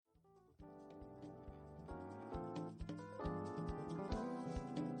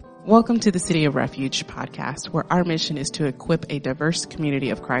Welcome to the City of Refuge podcast, where our mission is to equip a diverse community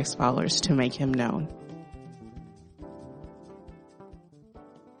of Christ followers to make him known.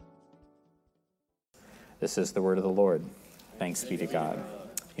 This is the word of the Lord. Thanks be to God.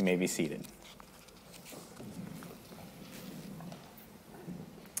 You may be seated.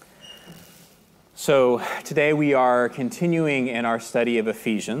 So today we are continuing in our study of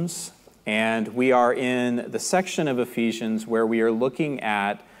Ephesians, and we are in the section of Ephesians where we are looking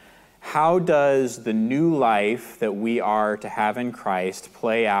at how does the new life that we are to have in Christ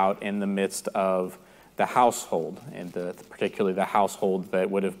play out in the midst of the household, and particularly the household that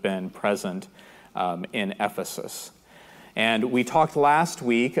would have been present in Ephesus. And we talked last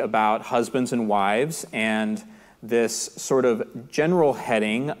week about husbands and wives and this sort of general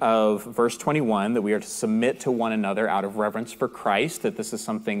heading of verse 21, that we are to submit to one another out of reverence for Christ, that this is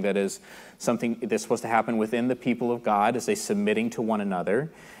something that's supposed to happen within the people of God as they submitting to one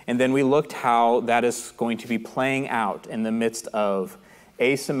another. And then we looked how that is going to be playing out in the midst of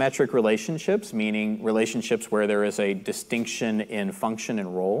asymmetric relationships, meaning relationships where there is a distinction in function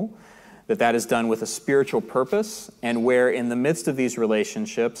and role, that is done with a spiritual purpose, and where in the midst of these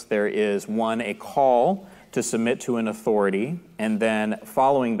relationships there is, one, a call to submit to an authority, and then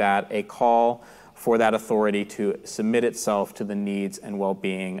following that, a call for that authority to submit itself to the needs and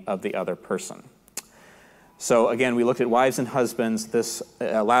well-being of the other person. So again, we looked at wives and husbands this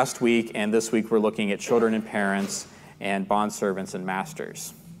last week, and this week we're looking at children and parents and bondservants and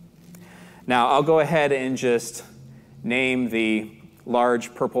masters. Now, I'll go ahead and just name the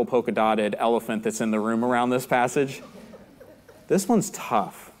large purple polka-dotted elephant that's in the room around this passage. This one's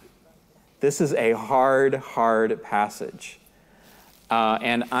tough. This is a hard passage.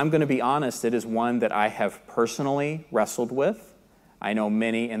 And I'm going to be honest, it is one that I have personally wrestled with. I know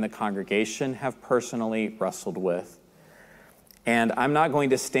many in the congregation have personally wrestled with. And I'm not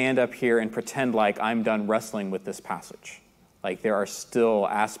going to stand up here and pretend like I'm done wrestling with this passage. Like, there are still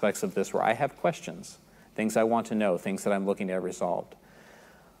aspects of this where I have questions, things I want to know, things that I'm looking to have resolved.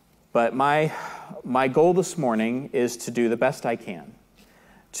 But my goal this morning is to do the best I can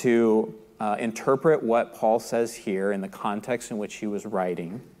to interpret what Paul says here in the context in which he was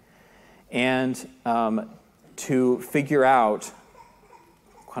writing, and to figure out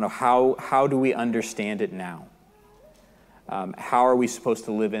kind of how do we understand it now? How are we supposed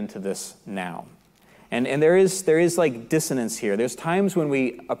to live into this now? And there is like dissonance here. There's times when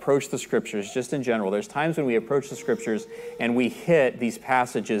we approach the scriptures, just in general, there's times when we approach the scriptures and we hit these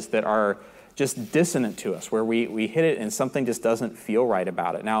passages that are just dissonant to us, where we hit it and something just doesn't feel right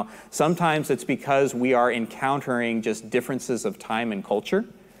about it. Now, sometimes it's because we are encountering just differences of time and culture,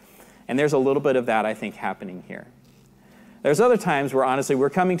 and there's a little bit of that, I think, happening here. There's other times where, honestly, we're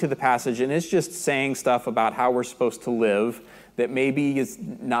coming to the passage and it's just saying stuff about how we're supposed to live that maybe is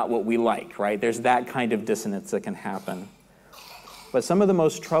not what we like, right? There's that kind of dissonance that can happen. But some of the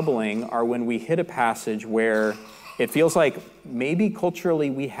most troubling are when we hit a passage where it feels like maybe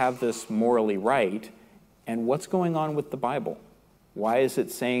culturally we have this morally right, and what's going on with the Bible? Why is it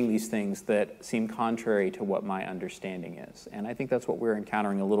saying these things that seem contrary to what my understanding is? And I think that's what we're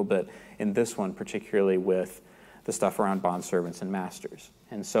encountering a little bit in this one, particularly with the stuff around bondservants and masters.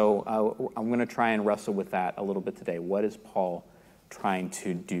 And so I'm going to try and wrestle with that a little bit today. What is Paul trying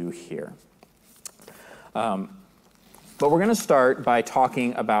to do here? But we're going to start by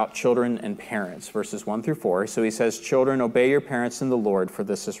talking about children and parents, verses 1 through 4. So he says, "Children, obey your parents in the Lord, for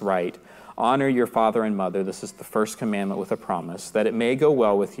this is right. Honor your father and mother." This is the first commandment with a promise, "that it may go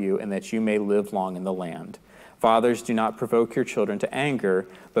well with you and that you may live long in the land. Fathers, do not provoke your children to anger,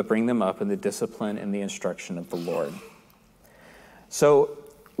 but bring them up in the discipline and the instruction of the Lord." So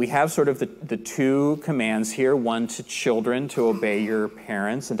we have sort of the two commands here, one to children to obey your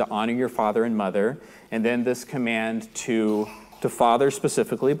parents and to honor your father and mother, and then this command to fathers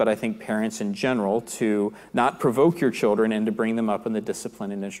specifically, but I think parents in general, to not provoke your children and to bring them up in the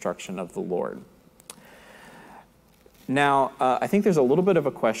discipline and instruction of the Lord. Now, I think there's a little bit of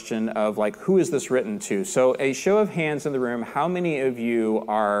a question of, like, who is this written to? So a show of hands in the room, how many of you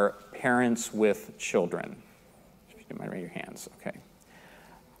are parents with children? If you might raise your hands, okay.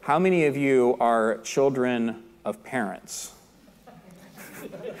 How many of you are children of parents?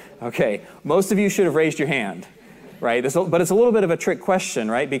 Okay, most of you should have raised your hand, right? But it's a little bit of a trick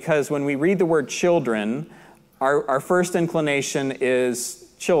question, right? Because when we read the word children, our first inclination is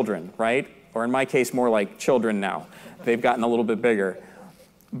children, right? Or in my case, more like children now. They've gotten a little bit bigger.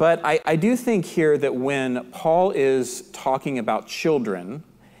 But I do think here that when Paul is talking about children,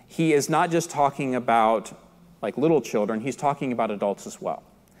 he is not just talking about like little children, he's talking about adults as well.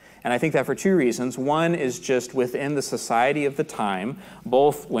 And I think that for two reasons. One is just within the society of the time,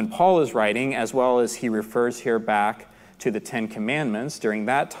 both when Paul is writing, as well as he refers here back to the Ten Commandments, during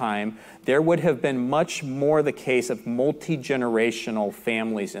that time, there would have been much more the case of multi-generational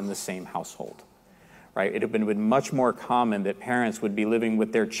families in the same household. Right? It would have been much more common that parents would be living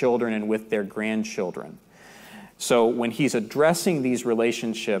with their children and with their grandchildren. So when he's addressing these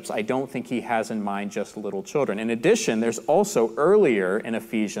relationships, I don't think he has in mind just little children. In addition, there's also earlier in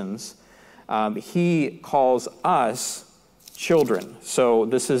Ephesians, he calls us children. So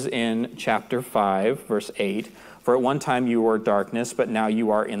this is in chapter 5, verse 8. For at one time you were darkness, but now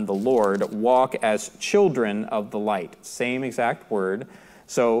you are in the Lord. Walk as children of the light. Same exact word.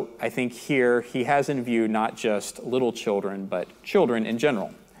 So I think here he has in view not just little children, but children in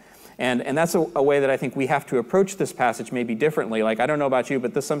general. And that's a way that I think we have to approach this passage maybe differently. Like, I don't know about you,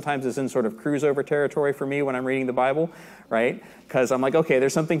 but this sometimes is in sort of cruise over territory for me when I'm reading the Bible, right? Because I'm like, okay,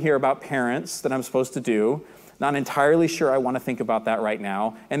 there's something here about parents that I'm supposed to do. Not entirely sure I want to think about that right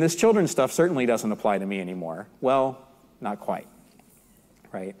now. And this children's stuff certainly doesn't apply to me anymore. Well, not quite,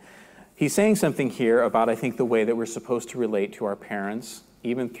 right? He's saying something here about, I think, the way that we're supposed to relate to our parents,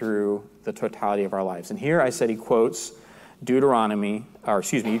 even through the totality of our lives. And here I said he quotes he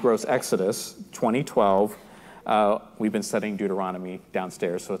quotes Exodus 20:12. We've been studying Deuteronomy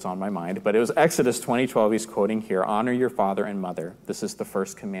downstairs, so it's on my mind. But it was Exodus 20:12 he's quoting here. Honor your father and mother. This is the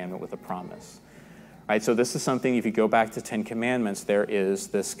first commandment with a promise. Right, so this is something, if you go back to 10 Commandments, there is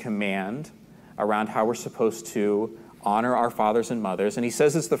this command around how we're supposed to honor our fathers and mothers. And he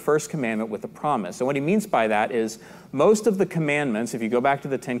says it's the first commandment with a promise. And what he means by that is most of the commandments, if you go back to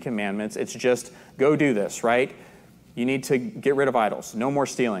the 10 Commandments, it's just go do this, right? You need to get rid of idols. No more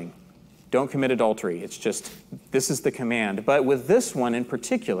stealing. Don't commit adultery. It's just, this is the command. But with this one in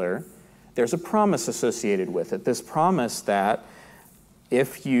particular, there's a promise associated with it. This promise that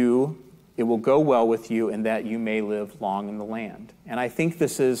it will go well with you and that you may live long in the land. And I think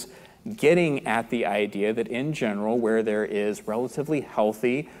this is getting at the idea that in general, where there is relatively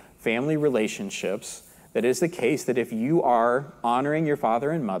healthy family relationships, that is the case that if you are honoring your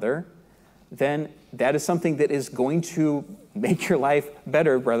father and mother, then that is something that is going to make your life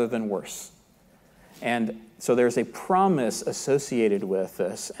better rather than worse. And so there's a promise associated with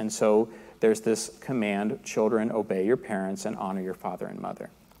this. And so there's this command, children, obey your parents and honor your father and mother.